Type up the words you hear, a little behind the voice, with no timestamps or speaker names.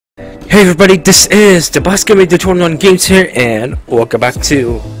Hey everybody, this is the Battleview Tournament Games here, and welcome back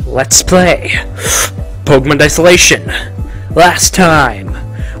to Let's Play Pokemon Desolation. Last time,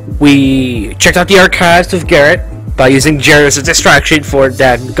 we checked out the archives of Garrett by using Majira as a distraction for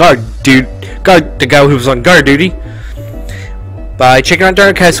that the guy who was on guard duty. By checking out the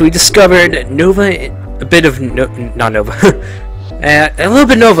archives, we discovered Nova, a bit of not Nova, a little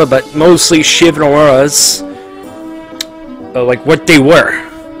bit Nova, but mostly Shiv and Aurora's, like what they were.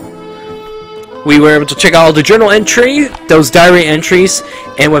 We were able to check out all the journal entry, those diary entries,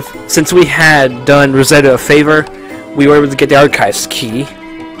 and since we had done Rosetta a favor, we were able to get the archives key.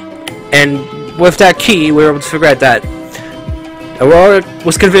 And with that key, we were able to figure out that Aurora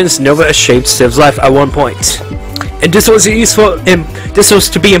was convinced Nova shaped Siv's life at one point. And this was useful, and this was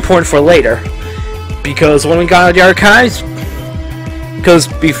to be important for later, because when we got out the archives,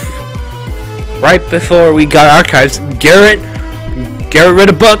 right before we got archives, Garrett read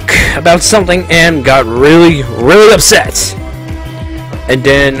a book about something and got really upset, and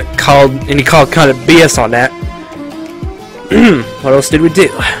then he called kind of BS on that. What else did we do?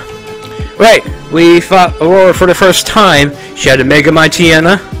 Right, we fought Aurora for the first time. She had a Mega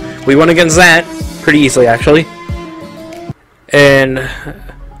Mightyena. We won against that pretty easily, actually, and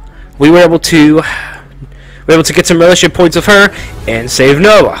we were able to get some relationship points with her and save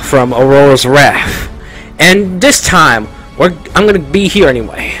Nova from Aurora's wrath. And this time, I'm gonna be here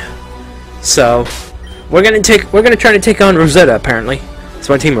anyway, so we're gonna try to take on Rosetta. Apparently, is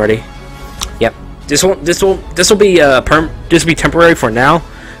my team ready? Yep. This will be temporary for now,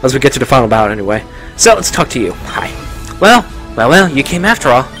 as we get to the final battle anyway. So let's talk to you. Hi. Well, you came after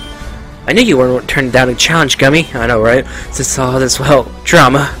all. I knew you weren't turning down a challenge, Gummy. I know, right? Since all this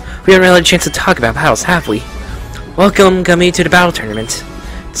drama, we haven't really had a chance to talk about battles, have we? Welcome, Gummy, to the battle tournament.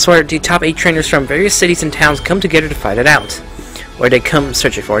 It's where the top 8 trainers from various cities and towns come together to fight it out, where they come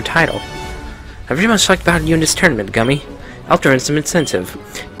searching for a title. I very much like battling you in this tournament, Gummy. I'll throw in some incentive.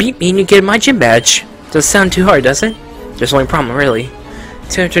 Beat me and you get my gym badge. Doesn't sound too hard, does it? There's only problem, really.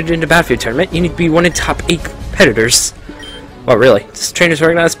 To enter into the Battleview Tournament, you need to be one of the top 8 competitors. Well, really, this tournament is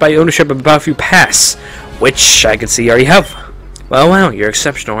organized by ownership of Battleview Pass, which I can see you already have. Well, you're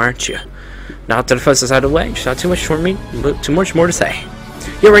exceptional, aren't you? Now that the fuss is out of the way, there's not too much more to say.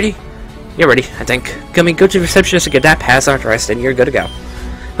 You're ready? You're ready, I think. Gummy, go to the receptionist and get that pass authorized, and you're good to go.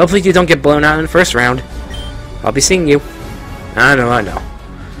 Hopefully you don't get blown out in the first round. I'll be seeing you. I know.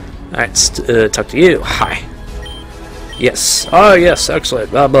 Alright, talk to you. Hi. Yes. Oh, yes,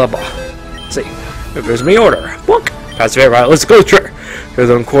 excellent. Blah, blah, blah. Let's see. Here goes my order. Book. Pass very right. Let's go, sir. Here's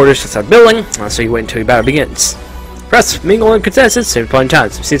the quarters to start building. I'll see you wait until your battle begins. Press, mingle, and contestants. Same point in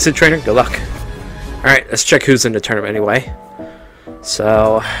time. See the trainer. Good luck. Alright, let's check who's in the tournament anyway.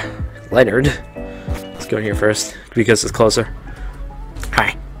 So, Leonard. Let's go in here first, because it's closer.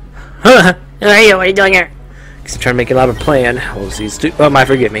 Hi. Huh? Who are you? What are you doing here? Because I'm trying to make a lot of plan. Oh,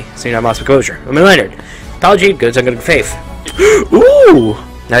 forgive me. So you're not lost my closure. I'm Leonard. Apology, goods on good faith. Ooh!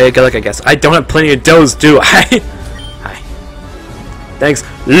 Now you good luck, I guess. I don't have plenty of doughs, do I? Hi. Thanks,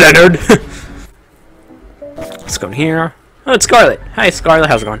 Leonard. Let's go in here. Oh, it's Scarlett. Hi, Scarlett.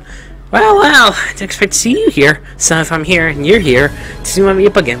 How's it going? Well, I didn't expect to see you here. So if I'm here and you're here, to see me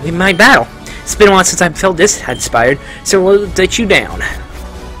up again, we might battle. It's been a while since I felt this inspired, so we'll let you down.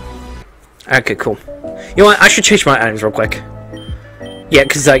 Okay, cool. You know what? I should change my items real quick. Yeah,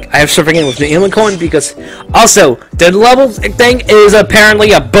 because I have something in with the inland coin, because also the level thing is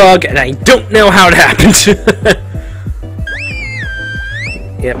apparently a bug, and I don't know how it happened.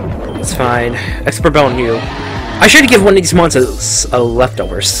 Yep, it's fine. Expert bell on you. I should give one of these monsters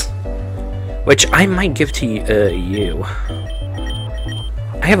leftovers, which I might give to you.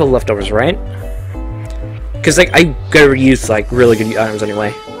 I have a leftovers, right? Because I gotta reuse really good items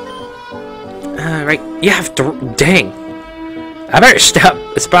anyway. Right? Yeah. Dang. I better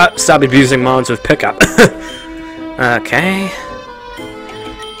stop abusing mons with pickup. Okay.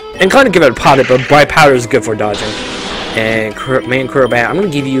 And kind of give it a powder, but bright powder is good for dodging. And man, Crobat, I'm gonna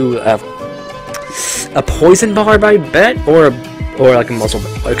give you a poison barb, I bet, or like a muscle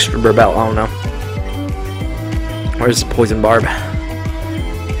extra belt. I don't know. Where's the poison barb?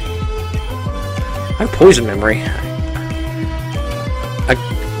 I have poison memory.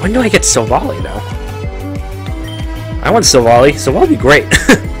 When do I get Silvally though? I want Silvally. Silvally would be great.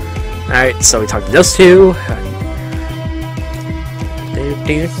 Alright, so we talked to those two.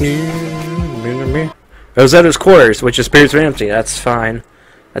 Rosetta's quarters, which appears to be empty. That's fine.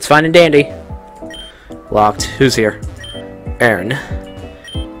 That's fine and dandy. Locked. Who's here? Aaron.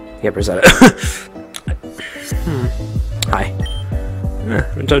 Yep, Rosetta. Hi.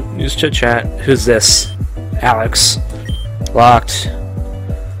 Don't use chit chat. Who's this? Alex. Locked.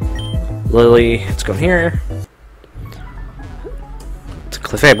 Lily, let's go here. It's a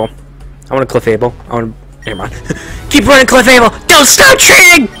Clefable. I want a Clefable. I want to... Never mind. Keep running, Clefable! Don't stop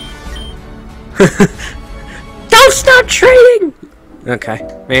trading! Don't stop trading! Okay,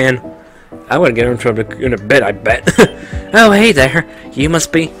 man. I want to get into in a bit, I bet. Oh, hey there. You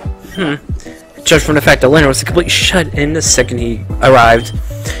must be... Judged from the fact that Leonard was completely shut in the second he arrived.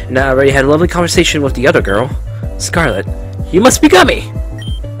 And I already had a lovely conversation with the other girl, Scarlett. You must be Gummy!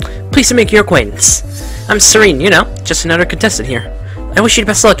 Pleased to make your acquaintance. I'm Serene, you know, just another contestant here. I wish you the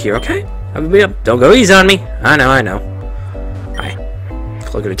best luck here, okay? Don't go easy on me. I know. Alright.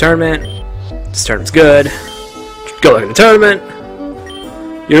 Look at the tournament. This tournament's good. Go look at the tournament.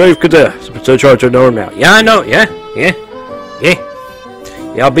 You know you could so charge your norm out. Yeah, I know. Yeah,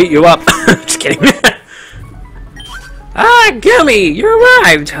 I'll beat you up. Just kidding. Ah, Gummy, you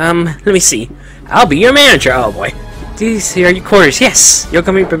arrived. Let me see. I'll be your manager. Oh boy. These here are your quarters. Yes, your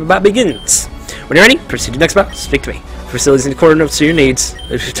coming about begins. When you're ready, proceed to the next battle. Speak to me. Facilities in the corner notes to your needs.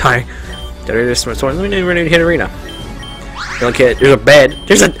 If you're tired, let me know you're ready to hit arena. Look at there's a bed.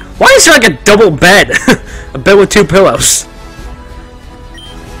 Why is there like a double bed? A bed with 2 pillows.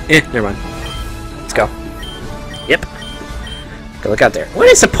 Never mind. Let's go. Yep. Go look out there. What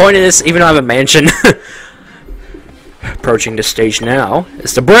is the point of this? Even though I have a mansion. Approaching the stage now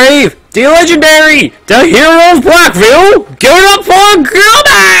is the brave, the legendary, the hero of Blackview. Give it up for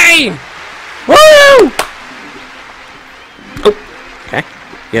Gummy! Woo! Oh, okay.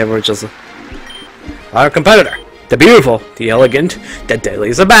 Yeah, we're just our competitor, the beautiful, the elegant, the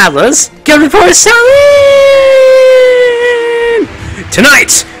deadliest of battlers. Give it for Cellia!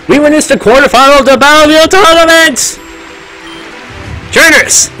 Tonight, we witness the quarterfinal of the Battleview Tournament.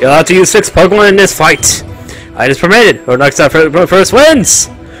 Trainers, you'll have to use 6 Pokemon in this fight. It is permitted. Whoever knocks out first wins.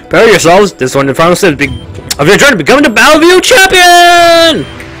 Prepare yourselves. This one in the final step of your journey, becoming the Battleview champion.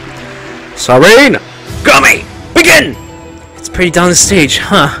 Serene, Gummy, begin. It's pretty down the stage,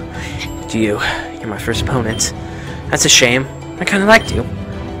 huh? You're my first opponent. That's a shame. I kind of liked you.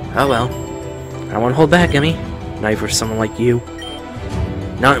 Oh well. I don't want to hold back, Gummy. Not for someone like you.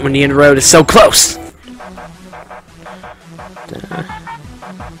 Not when the end of the road is so close.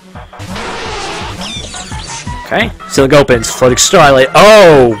 Okay, Ceiling opens, floating starlight.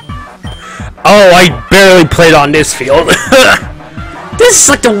 Oh, I barely played on this field. This is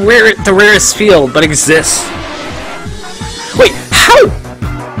like the rarest field, but exists. Wait, how?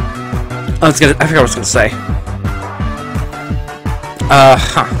 I forgot what I was gonna say.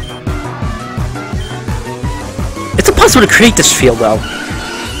 It's impossible to create this field, though.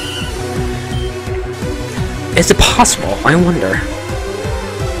 Is it possible? I wonder.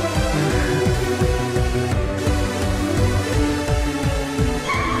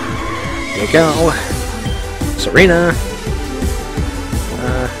 There you go. Serena.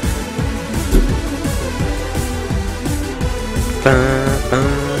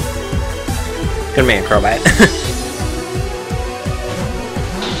 Good man, Crobat.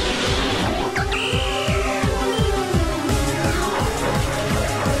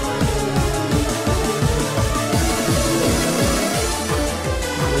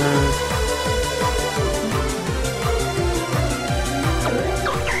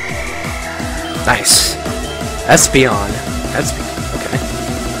 Nice. That's beyond. That's beyond. Okay.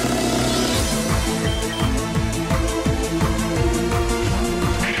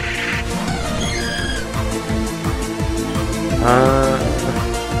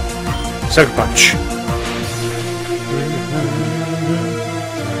 Sucker Punch.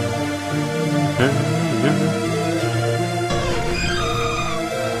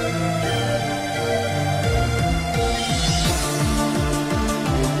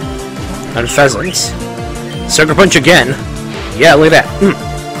 And pheasants. Sucker Punch again. Yeah, look at that.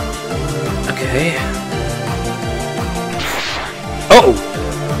 Okay. Oh!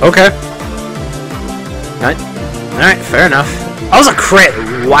 Okay. Alright, fair enough. That was a crit!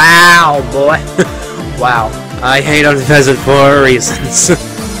 Wow, boy. Wow. I hate on pheasant for reasons.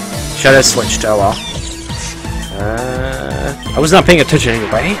 Should have switched, oh well. I was not paying attention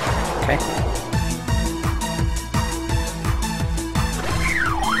anyway. Okay.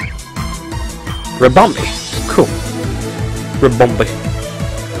 Rabombi. Cool. Rabombi.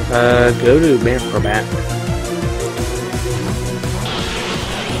 Go to Crobat.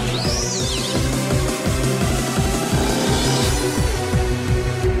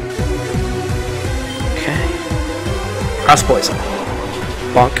 Okay. Cross poison.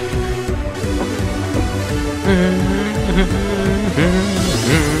 Bonk.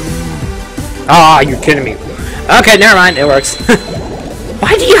 Ah, you're kidding me. Okay, never mind. It works.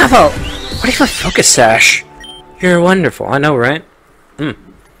 Why do you have a... What do you have a focus sash? You're wonderful. I know, right?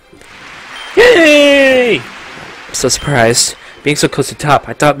 Yay! I'm so surprised. Being so close to the top,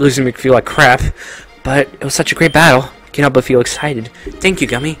 I thought losing would feel like crap, but it was such a great battle. I can't help but feel excited. Thank you,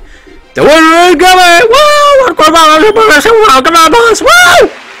 Gummy. The winner is Gummy! Woo! Come on, boss! Woo!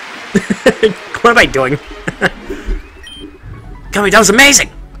 What am I doing? Gummy, that was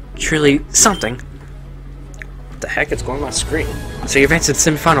amazing! Truly something. What the heck is going on my screen? So you're advanced to the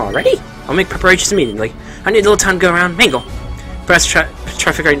semi-final already? I'll make preparations immediately. I need a little time to go around mingle. Perhaps try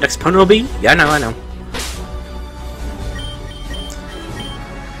to figure out your next opponent will be? Yeah, I know.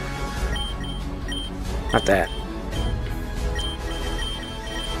 Not that.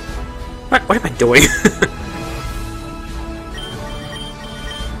 What am I doing?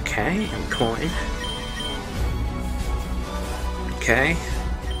 Okay, I'm coin. Okay.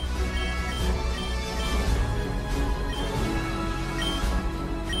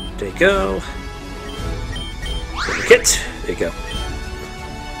 There you go. Kit. There you go.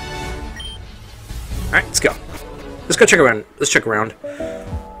 Alright, let's go. Let's go check around. Let's check around.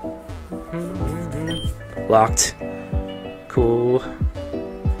 Locked. Cool.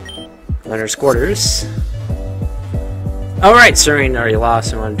 Leonard's quarters. Alright, Serene already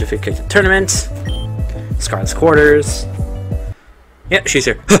lost and wanted to defeat the tournament. Scarlett's quarters. Yep, she's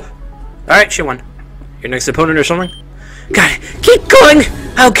here. Alright, she won. Your next opponent or something? Got it. Keep going!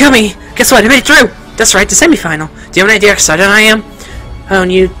 Oh, Gummy! Guess what? I made it through! That's right, the semi-final. Do you have an idea how excited I am? Oh,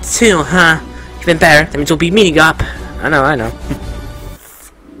 and you too, huh? Even better. That means we'll be meeting up. I know.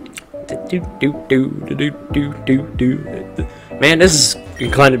 Man, this is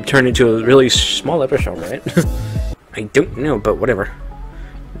inclined to turn into a really small episode, right? I don't know, but whatever.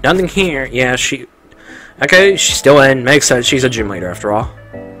 Nothing here. Yeah, she... Okay, she's still in. Makes sense. She's a gym leader, after all.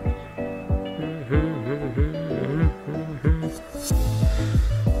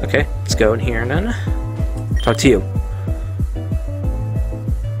 Okay, let's go in here, then. Talk to you.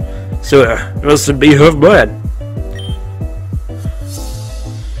 So, must be her blood.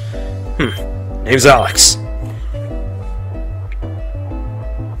 Name's Alex.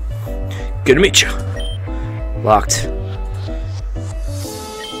 Good to meet you. Locked.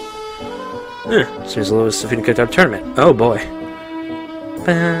 Seems the lowest defeated kicked out tournament. Oh boy.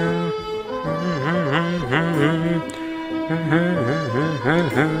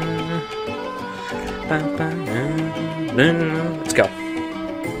 Let's go.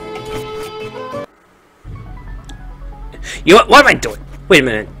 You know what am I doing? Wait a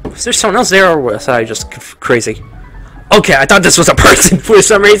minute. Was there someone else there, or was I just crazy? Okay, I thought this was a person for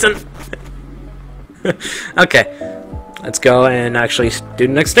some reason. Okay, let's go and actually do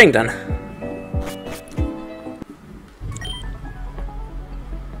the next thing then.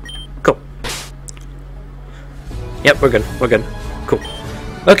 Cool. Yep, we're good. Cool.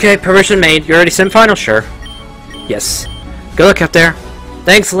 Okay, permission made. You're already semi-final? Sure. Yes. Good luck out there.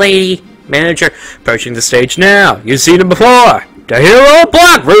 Thanks, lady. Manager, approaching the stage now. You've seen him before. The hero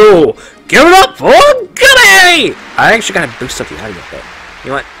Blackview. Give it up for Gummy! I actually gotta boost up the audio bit. You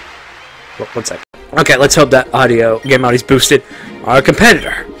know what? One sec. Okay, let's hope that game audio's boosted. Our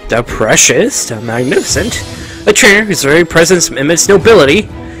competitor, the precious, the magnificent, a trainer whose very presence emits nobility.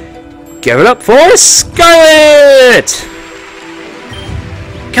 Give it up for Scarlett!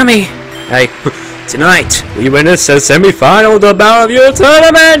 Gummy! Hey, tonight we witness the semi-final of the Battleview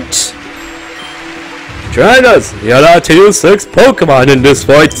Tournament! Join us! You are to use 6 Pokemon in this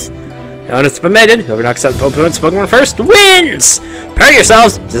fight! And it's permitted, whoever knocks out the opponent's Pokemon first wins! Prepare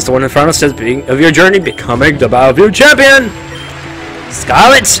yourselves! This is the one in front of us says of your journey becoming the Battleview champion!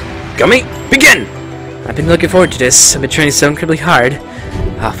 Scarlett! Gummy, begin! I've been looking forward to this. I've been training so incredibly hard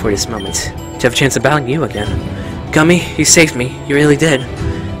for this moment. To have a chance of battling you again. Gummy, you saved me. You really did.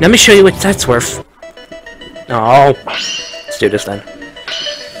 Let me show you what that's worth. Oh, let's do this then.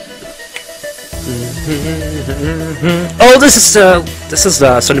 Oh, this is so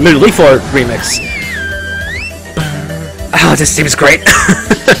the Middle Leaf Orb remix. Oh, this team is great.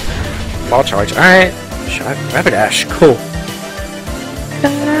 Ball charge. All right, shot rapid dash. Cool.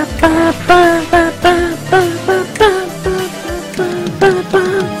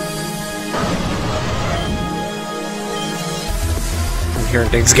 I'm hearing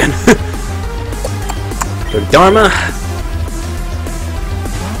things again. Go to Dharma.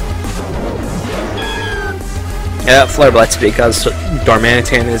 Yeah, Flare Blitz because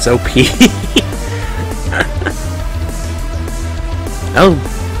Darmanitan is OP. Oh,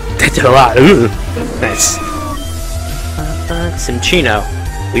 that did a lot. Ooh, nice. Cinchino.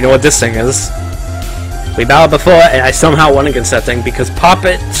 We know what this thing is. We battled before, and I somehow won against that thing because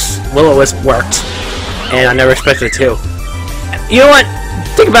Poppet's Will-O-Wisp worked, and I never expected it to. You know what?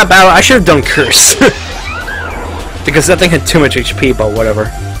 Think about battle. I should have done Curse because that thing had too much HP, but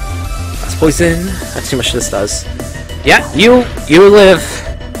whatever. That's poison. That's too much this does. Yeah, you live.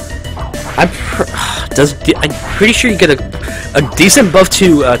 I'm pretty sure you get a decent buff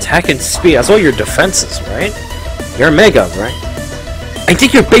to attack and speed, as well your defenses, right? You're a mega, right? I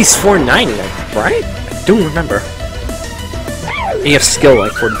think you're base 490, right? I don't remember. And you have skill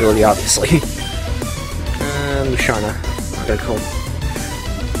like portability, obviously. Luciana. Okay, cool.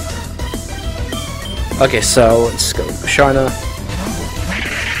 Okay, so let's go Luciana.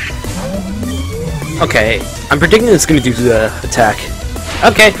 Okay, I'm predicting it's gonna do the attack.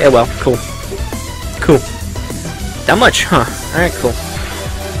 Okay, yeah, well, cool. Cool. That much, huh? Alright, cool.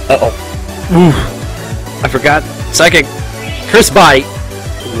 Uh-oh. Ooh. I forgot. Psychic. Curse Bite.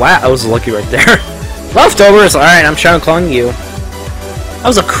 Wow, I was lucky right there. Leftovers! Alright, I'm Shadow Clawing you. That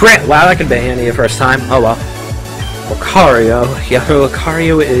was a crit! Wow, that could be handy the first time. Oh well. Lucario. Yeah,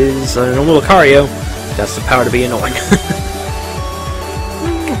 Lucario is a normal Lucario. That's the power to be annoying.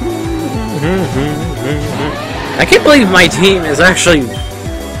 I can't believe my team is actually...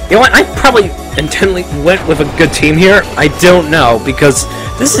 You know what? I probably intently went with a good team here. I don't know, because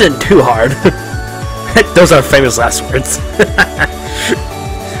this isn't too hard. Those are famous last words.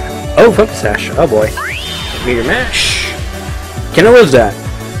 Oh, Focus Sash. Oh boy. Meteor Mash. Can I lose that?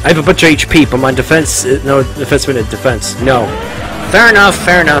 I have a bunch of HP, but my defense... No, defense minute defense. No. Fair enough,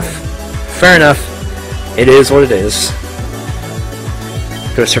 fair enough. Fair enough. It is what it is.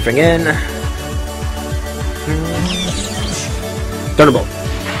 Go surfing in. Thunderbolt.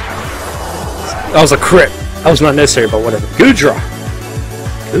 That was a crit. That was not necessary, but whatever. Goodra.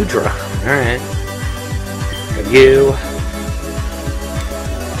 Goodra. Alright. Got you.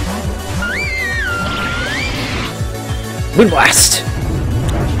 Wind Blast.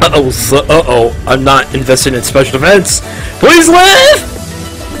 Uh-oh. I'm not invested in special defense. Please live!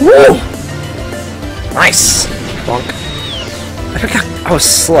 Woo! Nice. Bonk. I forgot I was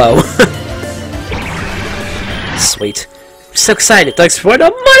slow. Sweet. I'm so excited. Thanks for the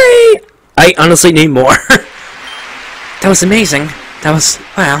money! I honestly need more. That was amazing. That was...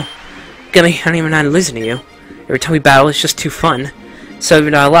 wow. Gummy, I don't even know how to listen to you. Every time we battle, it's just too fun. So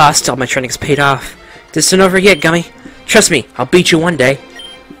even though I lost, all my training's paid off. This isn't over yet, Gummy. Trust me, I'll beat you one day.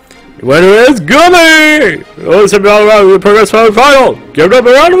 Winner is Gummy! Let's have all around the progress final. Give up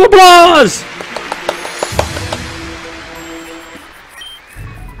a round of applause!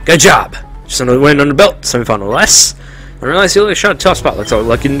 Good job. Just another win on the belt. Semi-final less. I realized you only shot a tough spot. Looks like a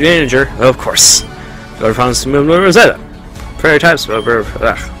lucky manager. Oh, of course. Whoever found some move Rosetta. Prayer types over.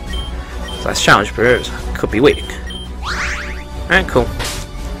 Last challenge prayers. Could be waiting. Alright, cool.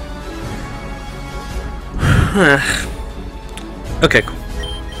 Okay, cool.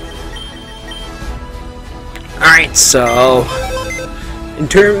 Alright, so in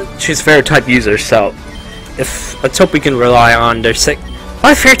turn, she's a fair type user, so let's hope we can rely on their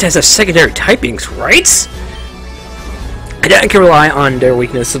why fair types have secondary typings, right? I can rely on their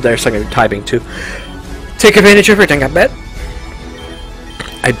weakness of their secondary typing to take advantage of everything, I bet.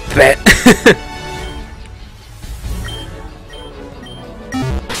 I bet.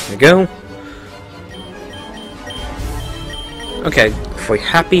 There we go. Okay, if we're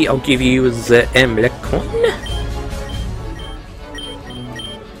happy, I'll give you the Emblem coin.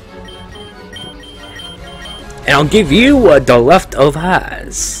 And I'll give you the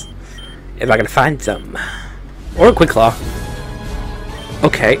leftovers. If I can find them. Or a Quick Claw.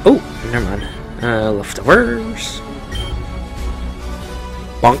 Okay. Oh, never mind. Leftovers.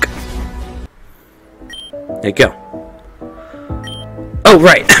 Bonk. There you go. Oh,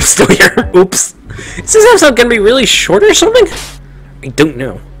 right. I'm still here. Oops. Is this episode gonna be really short or something? I don't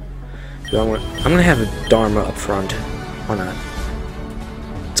know. I'm gonna have a Dharma up front. Why not?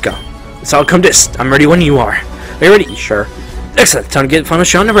 Let's go. It's all come this. I'm ready when you are. Are you ready? Sure. Excellent. Time to get final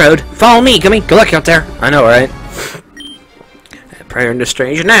show on the road. Follow me, Gummy. Good luck out there. I know, right? Prayer into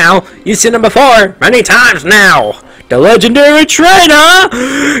strange now. You've seen him before. Many times now. The legendary trainer.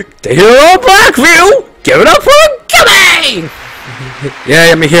 The hero of Blackview. Give it up for Gummy!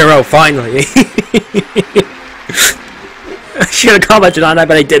 Yeah, I'm a hero, finally. I should have commented on that,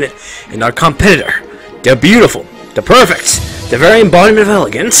 but I didn't. And our competitor. The beautiful. The perfect. The very embodiment of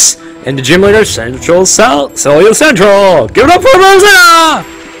elegance. And the gym leader, Central Cellia Central! Give it up for Rosetta!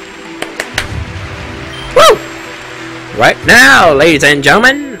 Woo! Right now, ladies and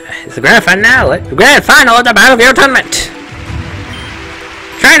gentlemen, it's the grand finale of the Battleview Tournament.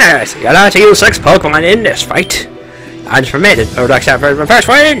 Trainers, you're allowed to use 6 Pokemon in this fight. I'm permitted. I would like to have the first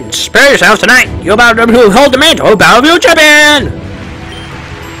win. Spare yourselves tonight. You're about to hold the mantle of Battleview Champion!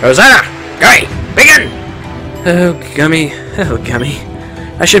 Rosetta, Gummy, begin! Oh, Gummy. Oh, Gummy.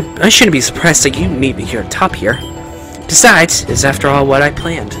 I shouldn't be surprised that you meet me here at top here. Besides, it's after all what I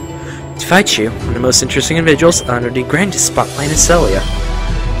planned. To fight you, one of the most interesting individuals under the grandest spotlight in Cellia.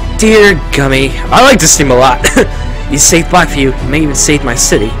 Dear Gummy, I like this team a lot. You saved Blackview, you may even saved my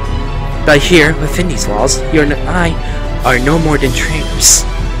city. But here, within these walls, you and I are no more than trainers.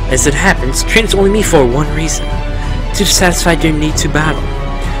 As it happens, trainers only meet for one reason. To satisfy their need to battle.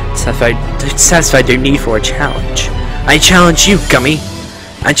 To satisfy their need for a challenge. I challenge you, Gummy.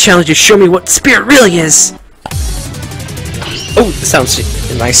 I challenge you to show me what spirit really is. Oh, this sounds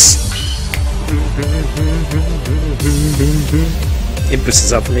nice. It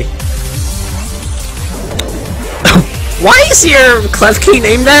boosts up for me. Why is your clef key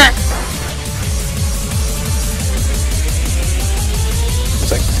named that?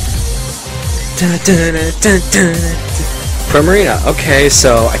 It's like Primarina. Okay,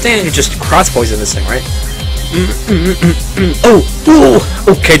 so I think I can just cross poison this thing, right? Oh, ooh,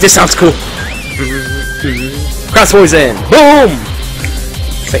 okay, this sounds cool. Cross poison. Boom.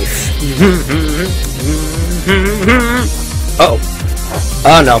 Safe. Uh oh.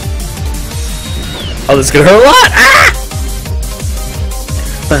 Oh no. Oh, this is gonna hurt a lot! Ah!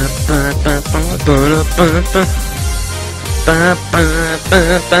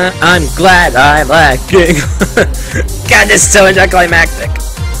 I'm glad I'm lacking. God, this is so anticlimactic.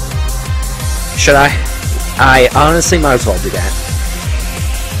 Should I? I honestly might as well do that.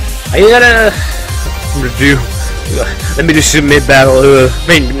 Are you gonna review? Let me do some mid-battle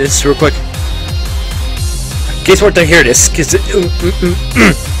maintenance real quick. In case we're to hear this, cause it,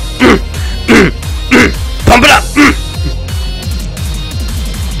 pump it up.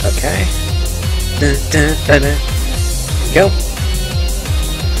 Okay. Go.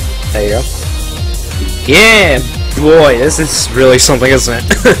 There you go. Yeah, boy, this is really something, isn't it?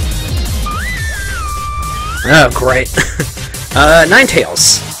 Oh, great.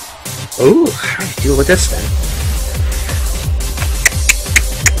 Ninetales. Ooh, how do you deal with this then?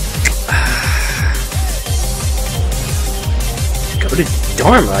 Go to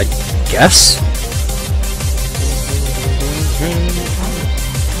Dharma, I guess.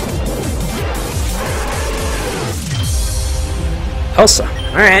 Elsa,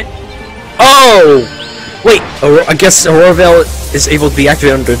 alright. Oh! Wait, I guess Aurora Veil is able to be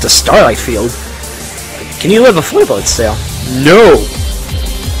activated under the Starlight Field. Can you live a flare blade sale? No!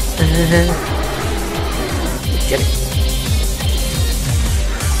 Get it.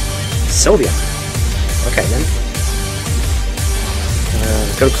 Sylvia. Okay then.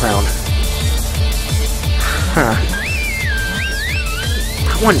 Go to Clown. Huh.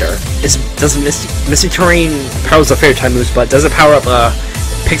 I wonder, does Misty Terrain powers the Fairy type moves, but does it power up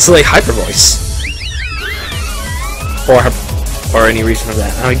Pixelate Hyper Voice? Or any reason of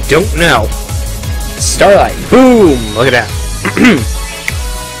that? I don't know. Starlight. Boom! Look at that.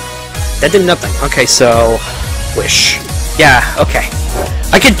 That did nothing. Okay, so Wish. Yeah, okay.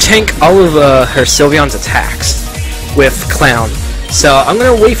 I can tank all of her Sylveon's attacks with Clown. So I'm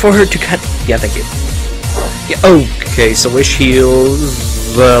gonna wait for her to cut. Yeah, thank you. Yeah, okay, so Wish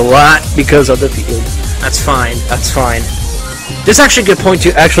heals a lot because of the field. That's fine. That's fine. This is actually a good point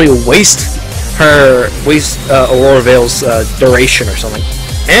to actually waste Aurora Veil's duration or something.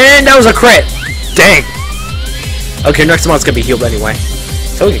 And that was a crit. Dang. Okay, next month's gonna be healed anyway.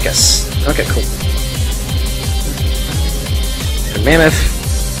 So I guess. Okay, cool. And Mammoth.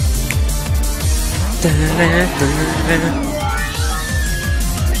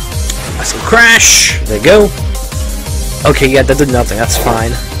 Let's go crash. There you go. Okay, yeah, that did nothing. That's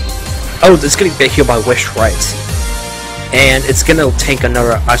fine. Oh, it's gonna get healed by Wish, right? And it's gonna tank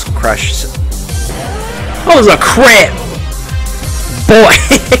another Ice Crash. Oh, it was a crit! Boy!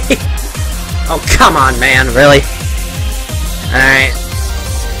 Oh, come on, man, really? Alright.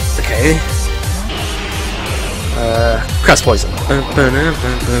 Okay. Cross poison.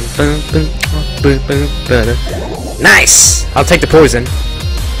 Nice! I'll take the poison.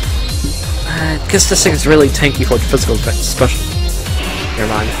 I guess this thing is really tanky for physical special. Never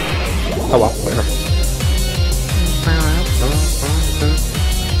mind. Oh well, whatever.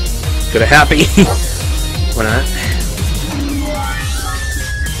 Good, happy. Why not?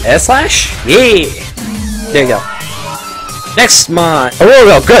 Air slash? Yeah! There you go. Next mod.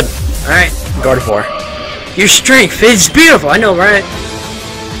 Oh, good! Alright, Gardevoir. Your strength is beautiful, I know, right?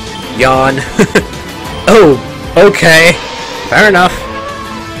 Yawn. Oh, okay. Fair enough.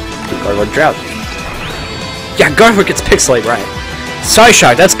 Gardevoir Drought. Yeah, Gardevoir gets Pixelate, right.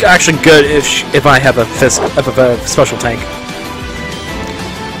 Psyshock, that's actually good if I have a special tank.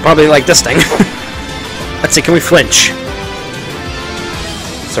 Probably like this thing. Let's see, can we flinch?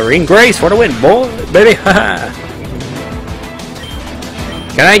 Serene Grace for the win, boy, baby, haha.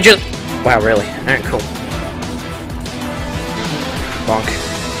 Can I just... Wow, really? Alright, cool. Bonk.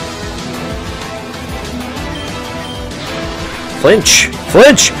 Flinch!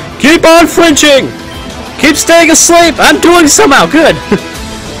 Flinch! Keep on flinching! Keep staying asleep! I'm doing somehow good!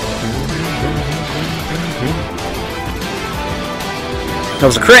 That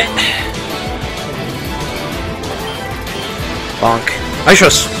was a crit! Bonk. I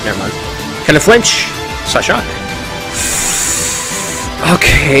just... Never mind. Can I flinch? Slash shock.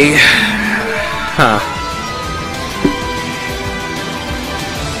 Okay. Huh.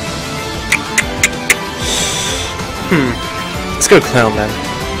 Let's go Clown then.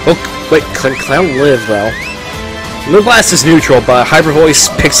 Oh, wait, can Clown live though? Moon Blast is neutral, but Hyper Voice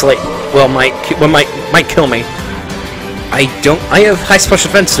Pixelate might kill me. I have high special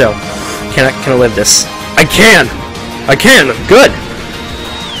defense though. Can I live this? I can! I can! Good!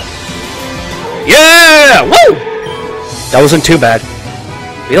 Yeah! Woo! That wasn't too bad.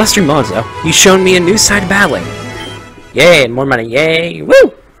 We lost 3 mods though. You've shown me a new side of battling. Yay! More money! Yay!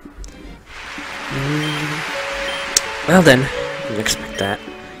 Woo! Well then, I didn't expect that.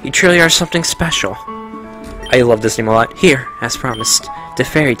 You truly are something special. I love this name a lot. Here, as promised, the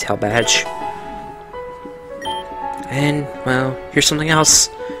fairy tale badge. And, well, here's something else.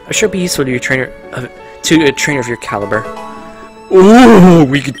 I'm sure it'd be useful to your trainer, to a trainer of your caliber. Ooh,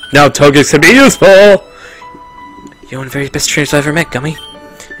 now Togex can be useful! You're one of the very best trainers I've ever met, Gummy.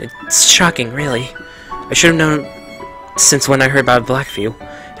 It's shocking, really. I should have known since when I heard about Blackview,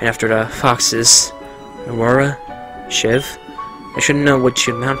 and after the foxes, Aurora, Shiv. I should know what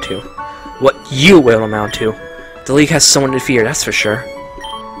you amount to. What you will amount to. The League has someone to fear, that's for sure.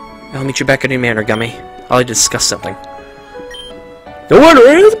 I'll meet you back at your manor, Gummy. I'll like to discuss something. The winner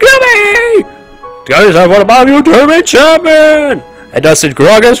is Gummy! Guys, I want a Battleview Tournament champion! And Dustin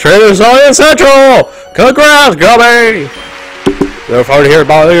Grogas, trainer Cellia Central! Congrats, Gummy! Look forward to hearing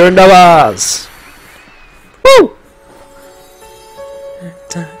about your endeavors! Woo!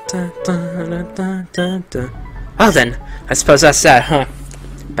 Well then, I suppose that's that, huh?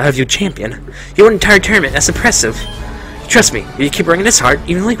 Battleview champion. You won an entire tournament, that's impressive. Trust me, if you keep working this hard,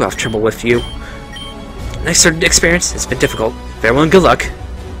 even the League will have trouble with you. Nice sort of experience, it's been difficult. Farewell and good luck.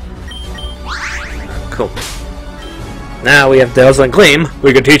 Cool. Now we have Dazzling Gleam.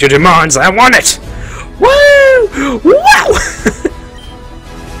 We can teach you demands. I want it! Woo! Wow!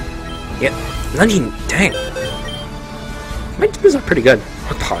 Yeah, 19, dang. My moves are pretty good.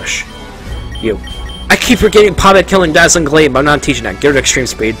 Look harsh. You. I keep forgetting pop at killing Dazzling Gleam, but I'm not teaching that. Get rid of extreme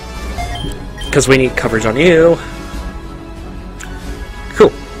speed. Because we need coverage on you.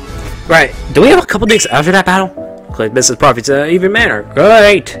 Cool. Right, do we have a couple things after that battle? Collect Mrs. Profits, even manor.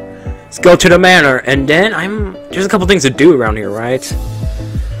 Great! Let's go to the manor, and then there's a couple things to do around here, right?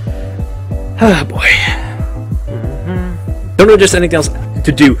 Oh boy. Don't know there's anything else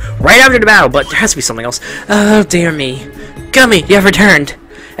to do right after the battle, but there has to be something else. Oh dear me. Gummy, you have returned.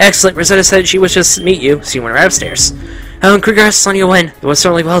 Excellent, Rosetta said she wishes to meet you, so you went right upstairs. Oh, and congrats on your win. It was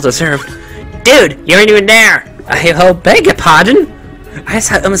certainly well deserved. Dude, you weren't even there! I beg your pardon? I just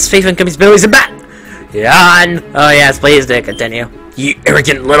had almost faith in Gummy's abilities to bat! Yawn! Oh yes, please do continue. You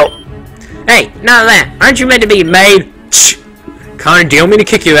arrogant little... Hey, none of that! Aren't you meant to be made? Shh! Connor, do you want me to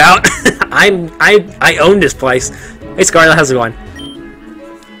kick you out? I own this place. Hey Scarlett, how's it going?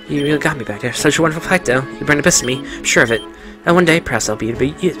 You really got me back there. Such a wonderful fight though. You bring the best of me. I'm sure of it. And one day, perhaps I'll be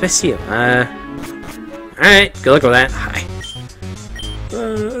the best of you. Alright, good luck with that. Hi.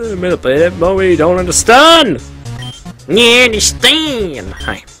 A minute, but Bowie don't understand! Yeah, understand!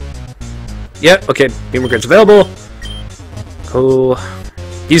 Hi. Yep, okay, beam regrets available. Cool.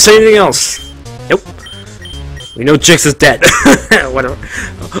 Do you say anything else? Nope. We know Jinx is dead. Whatever.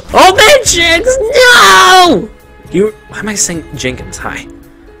 Oh man, Jinx! No! Why am I saying Jenkins? Hi.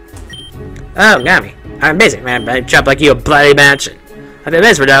 Oh, got me. I'm busy, man, but I drop like you a bloody mansion. I've been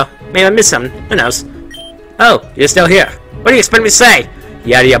miserable though. Maybe I missed something. Who knows? Oh, you're still here. What do you expect me to say?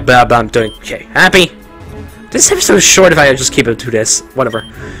 Yada yada blah blah, I'm doing okay. Happy? This episode is short if I just keep it to this. Whatever.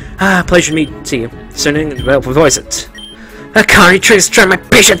 Pleasure to see you. Soon we'll voice it. Connie tries to try my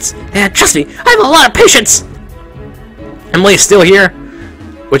patience. And trust me, I have a lot of patience. Emily's still here,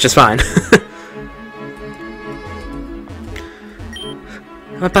 which is fine.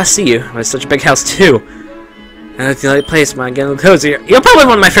 I'm about to see you. It's such a big house too. And it's the only place might get a little cozier. You're probably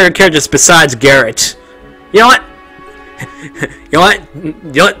one of my favorite characters besides Garrett. You know what? You know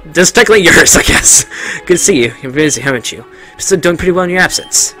what? This is technically yours, I guess. Good to see you. You're busy, haven't you? You're still doing pretty well in your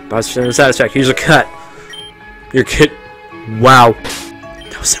absence. But I was feeling satisfied. Here's a cut. Your kid. Wow.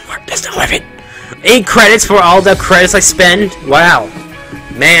 That wasn't worth. That's not worth it. 8 credits for all the credits I spend. Wow.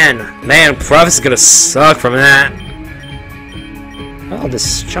 Man, Profits is gonna suck from that. Oh,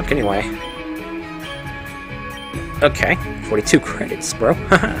 this chunk anyway. Okay, 42 credits, bro.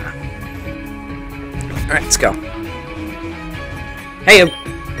 Alright, let's go. Hey,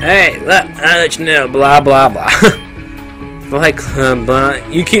 I'll let you know, blah, blah, blah. Flag Club,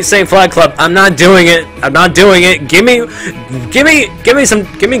 you keep saying Flag Club. I'm not doing it. I'm not doing it. Give me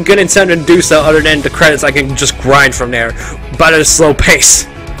good incentive to do so other than the credits I can just grind from there, but at a slow pace.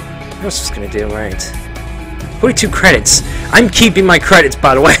 What else is gonna do, right? 42 credits. I'm keeping my credits,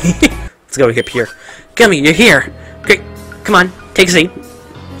 by the way. Let's go up here. Gummy, you're here. Great. Come on, take a seat.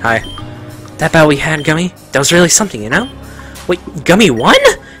 Hi. That battle we had, Gummy, that was really something, you know? Wait, Gummy won?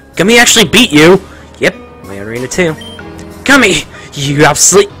 Gummy actually beat you? Yep, my arena too. Gummy, you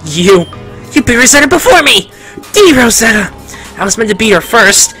obsolete, you beat Rosetta before me! Rosetta! I was meant to beat her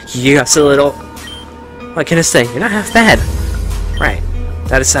first. You obsolete little... What can I say? You're not half bad. Right.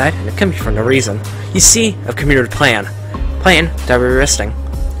 That aside, I've come here for no reason. You see, I've committed a plan. Plan that we're resting.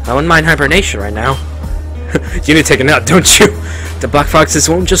 I wouldn't mind hibernation right now. You need to take a nap, don't you? The Black Foxes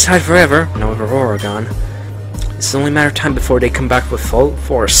won't just hide forever, now with Aurora gone. It's only a matter of time before they come back with full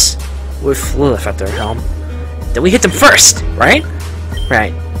force. With Lilith at their helm. Then we hit them first, right?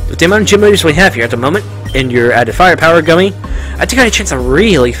 Right. With the amount of gym leaders we have here at the moment, and your added firepower, Gummy, I think I had a chance to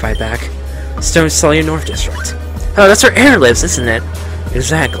really fight back. Central Cellia North District. Oh, that's where Air lives, isn't it?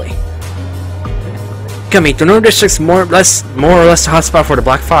 Exactly. Gummy, the North District's more or less the hotspot for the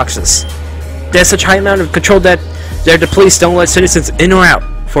Black Foxes. There's such high amount of control that the police don't let citizens in or out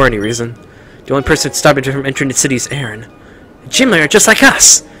for any reason. The only person stopping them from entering the city is Aaron. A gym leader just like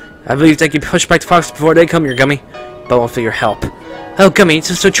us. I believe they can push back the Foxes before they come here, Gummy. But won't for your help. Oh, Gummy, it's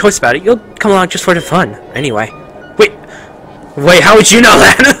just no choice about it. You'll come along just for the fun. Anyway. Wait, how would you know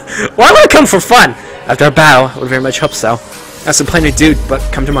that? Why would I come for fun? After a battle, I would very much hope so. I have some planning to do, but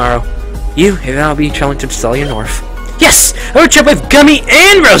come tomorrow. You and I'll be traveling to Cellia North. Yes! I would trip with Gummy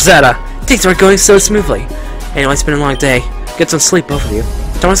and Rosetta! Things aren't going so smoothly. Anyway, it's been a long day. Get some sleep, both of you.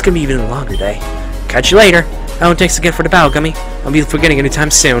 Tomorrow's gonna be even a longer day. Catch you later. Oh, and thanks again for the battle, Gummy. I'll be forgetting anytime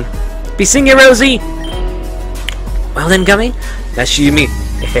soon. Be seeing you, Rosie! Well then, Gummy, that's you meet.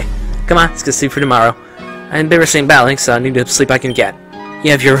 Come on, let's get sleep for tomorrow. I'm embarrassing battling, so I need the sleep I can get.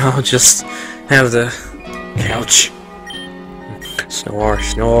 Yeah, if you're all just have the couch. Snore,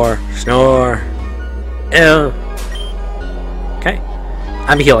 snore, snore. Ew. Okay.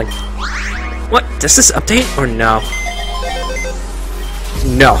 I'm healing. What? Does this update or no?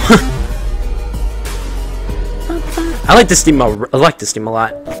 No. I like this theme. I like this theme a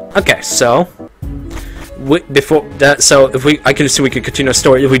lot. Okay, so before that, so if I can assume we can continue our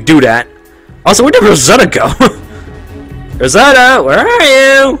story if we do that. Also, where did Rosetta go? Rosetta, where are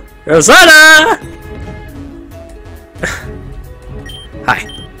you? Rosetta! Hi.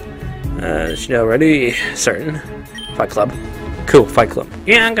 Ready? Certain. Fight Club. Cool, Fight Club.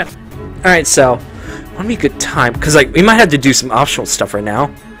 Yeah, I'm good. Alright, so, want to be a good time, because like, we might have to do some optional stuff right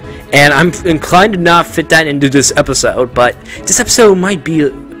now. And I'm inclined to not fit that into this episode, but this episode might be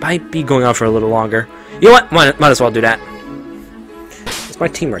going on for a little longer. You know what? Might as well do that. Is my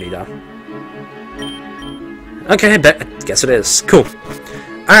team ready, though? Okay, I guess it is. Cool.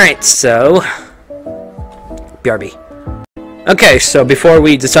 Alright, so... BRB. Okay, so before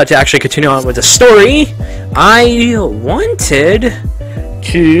we decide to actually continue on with the story, I wanted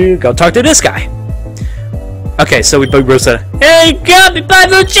to go talk to this guy. Okay, so we bug Rosetta. Hey, got me by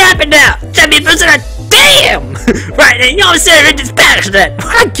the champion now! Champion Rosetta! Damn! Right, and you all said in this package that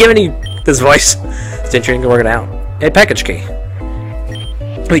I'm not giving you this voice. It's interesting to work it out. Hey, package key.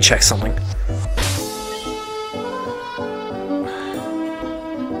 Let me check something.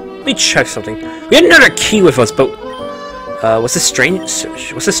 Let me check something. We had another key with us, but what's this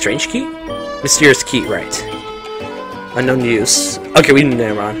strange key? Mysterious key, right? Unknown use. Okay, we didn't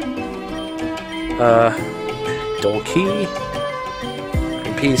name on. Dull key.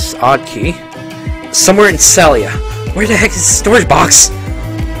 Green piece. Odd key. Somewhere in Cellia. Where the heck is the storage box?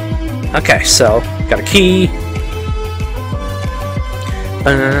 Okay, so got a key.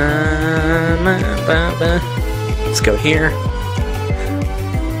 Let's go here.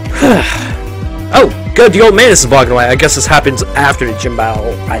 Oh, good. The old man is blocking away. I guess this happens after the gym battle.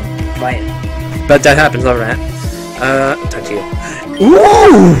 I play it, but that happens over that. Talk to you.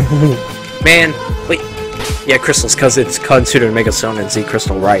 Ooh, man. Wait. Yeah, crystals, because it's considered Mega Stone and Z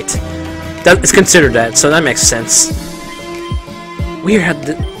Crystal, right? It's considered that, so that makes sense. We had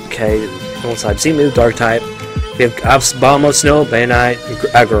the okay. One side Z move, Dark type. We have Balmo, Snow, Bayanite,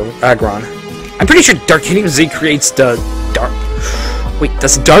 Agron. I'm pretty sure Dark Kingdom Z creates the Dark. Wait,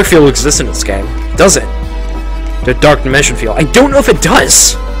 does the Dark Field exist in this game? Does it? The Dark Dimension Field. I don't know if it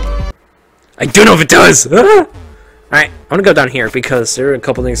does! I don't know if it does! Alright, I'm gonna go down here because there are a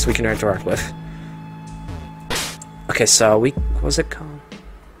couple things we can interact with. Okay, so what was it called?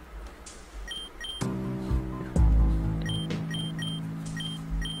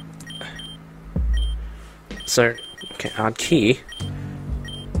 So, okay, odd key.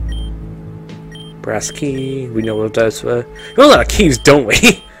 Brass key. We know what it does. We have a lot of keys, don't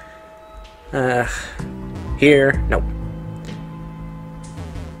we? Here. Nope.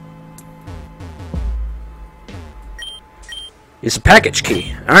 Use a package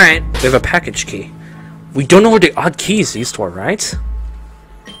key. Alright, we have a package key. We don't know where the odd key is used for, right?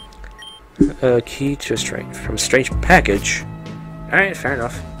 Key to a strange from strange package. Alright, fair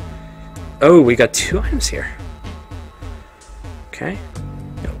enough. Oh, we got 2 items here. Okay.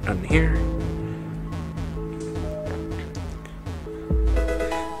 No, not in here.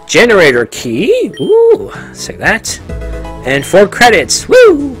 Generator key. Ooh, say that. And 4 credits.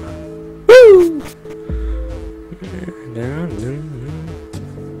 Woo! Woo!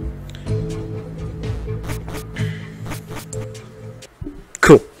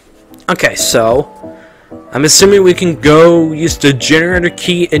 Cool. Okay, so I'm assuming we can go use the generator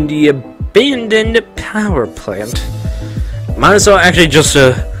key in the abandoned power plant. Might as well actually just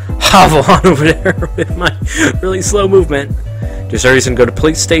hovel on over there with my really slow movement. There's no reason to go to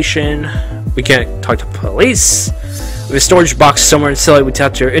police station. We can't talk to police. We have a storage box somewhere in Cellia we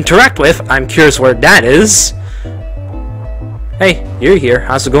have to interact with. I'm curious where that is. Hey, you're here.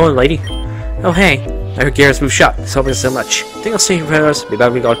 How's it going, lady? Oh, hey. I heard Garrett's moved shop. He's helping us so much. I think I'll stay here for us. Maybe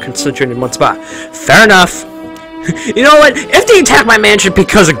we got concentrated in one spot. Fair enough. You know what? If they attack my mansion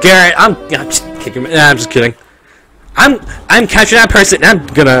because of Garrett, I'm just kicking. Nah, I'm just kidding. I'm catching that person. I'm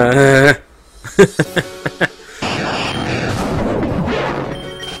gonna.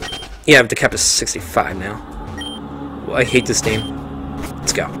 Yeah, I have the cap is 65 now. Well, I hate this game.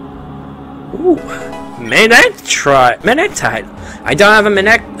 Let's go. Ooh, Manectite. I don't have a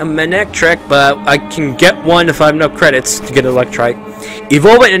Manectric, but I can get one if I have enough credits to get an Electrite.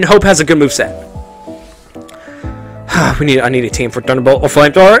 Evolve it and hope has a good moveset. I need a team for Thunderbolt or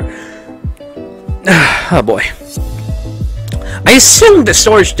Flamethrower. Oh boy. I assumed the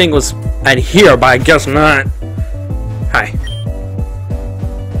storage thing was at here, but I guess not. Hi.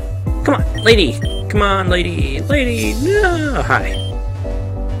 Come on, lady. Come on, lady. Lady, no. Hi.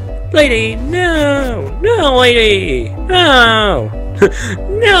 Lady, no. No, lady. No.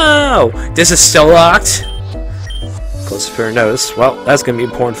 No. This is still locked. Close for notice. Well, that's going to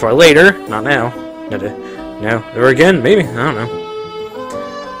be important for later. Not now. No. Never again? Maybe. I don't know.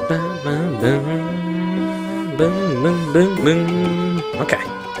 Okay.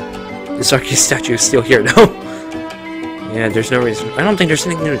 This Archie statue is still here, though. Yeah, there's no reason. I don't think there's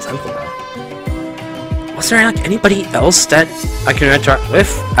anything in the temple, though. Was there, like, anybody else that I can interact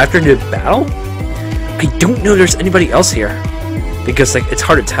with after the battle? I don't know if there's anybody else here. Because, like, it's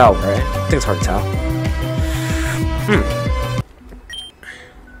hard to tell, right? I think it's hard to tell.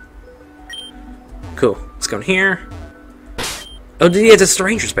 Cool. Let's go in here. Oh, yeah, it's a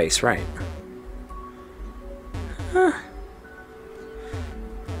stranger space, right. Huh.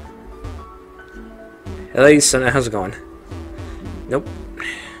 Hey, Sena, how's it going? Nope.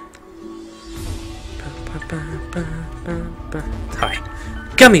 Hi.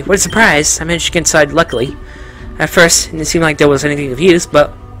 Gummy, what a surprise! I managed to get inside, luckily. At first, it didn't seem like there was anything of use,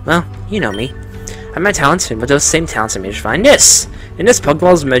 but, well, you know me. I have my talents, and with those same talents I managed to find this. And this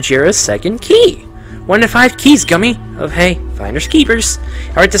Pokeball is Majira's second key. 1 to 5 keys, Gummy. Oh, hey, finders keepers.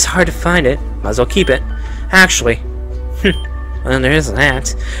 Alright, this hard to find it. Might as well keep it. Actually. Well, there isn't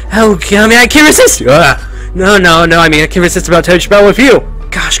that. Oh, Gummy, I can't resist! No, I mean, I can't resist about to touch battle with you!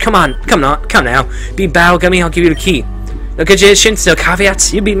 Gosh, come now. Be battle, Gummy, I'll give you the key. No conditions, no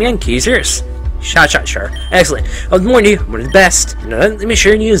caveats, you beat me on keys, yours. Shot, sure. Excellent. I was warning you, I'm one of the best. No, let me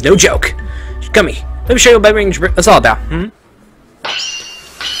assure you, is no joke. Gummy, let me show you what range that's all about,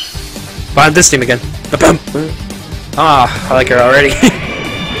 Find this team again. Ah, I like her already.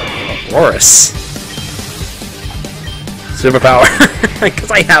 Horus. Superpower. Because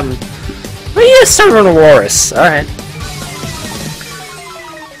I have... Well, yeah, start on a Horus. Alright.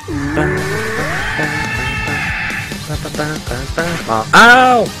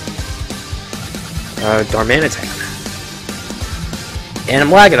 Ow! Darmanitan. And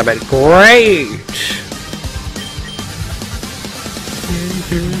I'm lagging a bit. Great!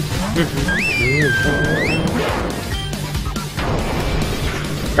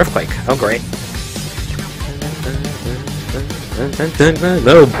 Earthquake. Oh, great.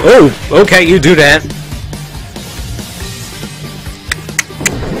 Oh, okay, you do that.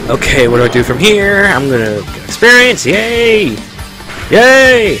 Okay, what do I do from here? I'm gonna get experience. Yay!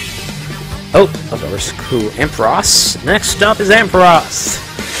 Yay! Oh, of course. Cool. Ampharos. Next up is Ampharos.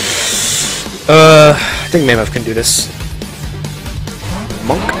 I think Mammoth can do this.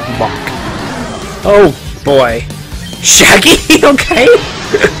 Monk. Oh boy. Shaggy, okay?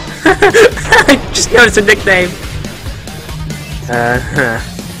 I just noticed a nickname.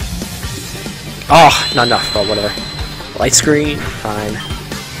 Oh, not enough, but whatever. Light screen, fine.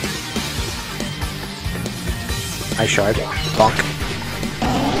 Ice shard, bonk.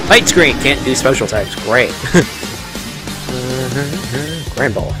 Light screen, can't do special types, great.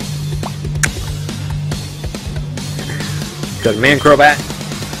 Grand ball. Go to man Crobat.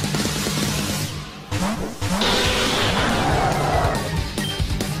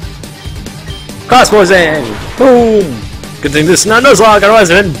 Cross poison! Boom! Good thing this is not Nuzlocke,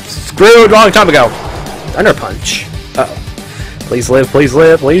 otherwise I'd been screwed a long time ago. Thunder Punch. Uh-oh. Please live, please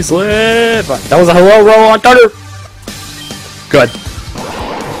live, please live! That was a hello roll on Thunder! Good.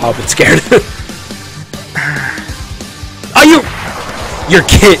 Oh, I've been scared. Oh, you're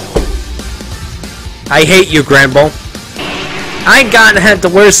kid. I hate you, Granbull. I gotta have the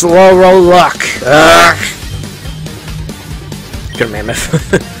worst low roll luck. Ugh. Good mammoth.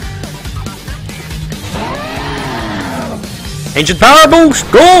 Ancient power boost,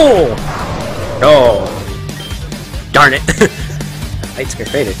 go! Oh, darn it! Lights get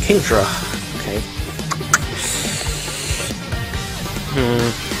faded. Kingdra. Okay.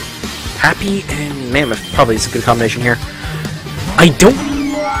 Happy and mammoth probably is a good combination here. I don't.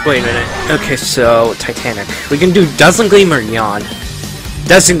 Wait a minute. Okay, so Titanic. We can do Dazzling Gleam or Yawn.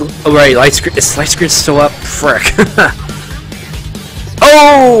 Dazzling. Oh right, light screen. Is light screen still up? Frick.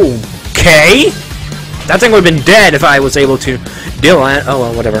 Okay. That thing would have been dead if I was able to deal on it. Oh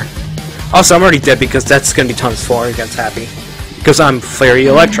well, whatever. Also, I'm already dead because that's gonna be times 4 against Happy. Because I'm Flary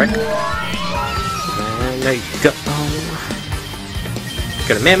Electric. And there you go.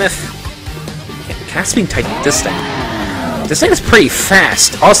 Got a mammoth. Can I speed type this thing? This thing is pretty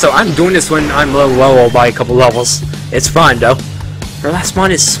fast. Also, I'm doing this when I'm low by a couple levels. It's fine though. Her last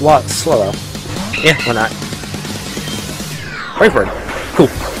one is Swallow. Yeah, why not? Breakbird. Cool.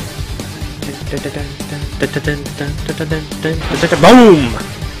 Boom!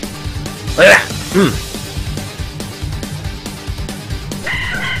 Yeah.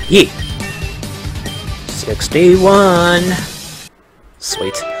 61.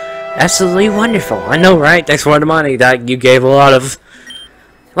 Sweet. Absolutely wonderful. I know, right? Thanks for the money that you gave a lot of.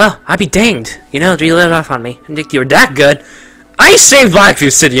 Well, I'd be danged. You know, you let off on me. I didn't think you were that good. I saved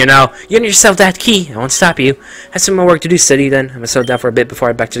Blackview City, you know. You get yourself that key. I won't stop you. Had some more work to do, City, then. I'm gonna settle down for a bit before I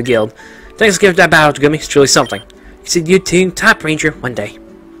head back to the guild. Thanks for giving that battle to me. It's truly something. You see you team top ranger one day.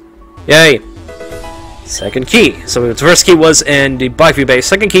 Yay. Second key. So the first key was in the Blackview base.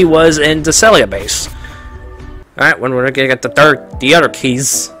 Second key was in the Cellia base. Alright, when we're gonna get the other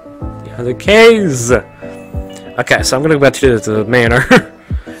keys. The other keys. Okay, so I'm gonna go back to the manor.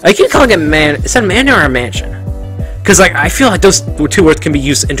 I keep calling it man. Is that a manor or a mansion? Because like I feel like those two words can be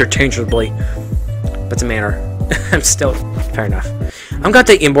used interchangeably. But it's a manor. I'm still fair enough. I'm glad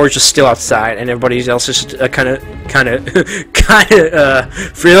the inboard's just still outside, and everybody else is just kind of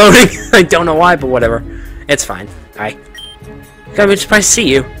freeloading. I don't know why, but whatever. It's fine. Gotta be surprised to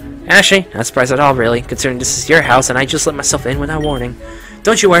see you. Actually, not surprised at all, really, considering this is your house, and I just let myself in without warning.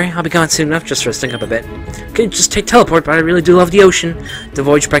 Don't you worry, I'll be gone soon enough just to stink up a bit. Could just take teleport, but I really do love the ocean. The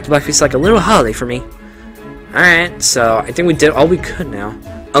voyage back to Blackview is like a little holiday for me. Alright, so I think we did all we could now.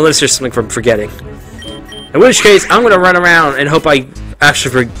 Unless there's something from forgetting. In which case, I'm gonna run around and hope I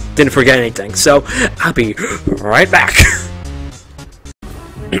actually didn't forget anything. So, I'll be right back.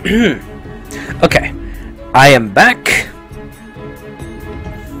 Okay, I am back.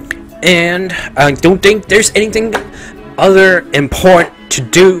 And I don't think there's anything other important to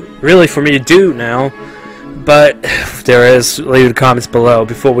do, really, for me to do now. But there is, leave the comments below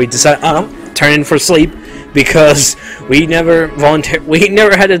before we decide, turn in for sleep. Because we never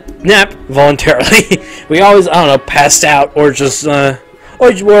had a nap voluntarily. We always, I don't know, passed out or just, or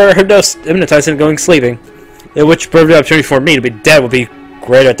were hypnotized and going sleeping. Which perfect opportunity for me to be dead would be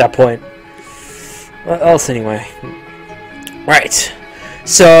great at that point. What else anyway? Right.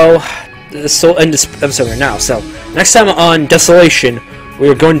 So end this episode right now. So next time on Desolation,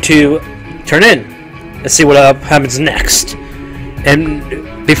 we're going to turn in and see what happens next. And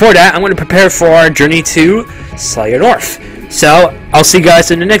before that, I'm going to prepare for our journey to Cellia North. So, I'll see you guys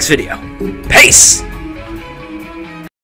in the next video. Peace!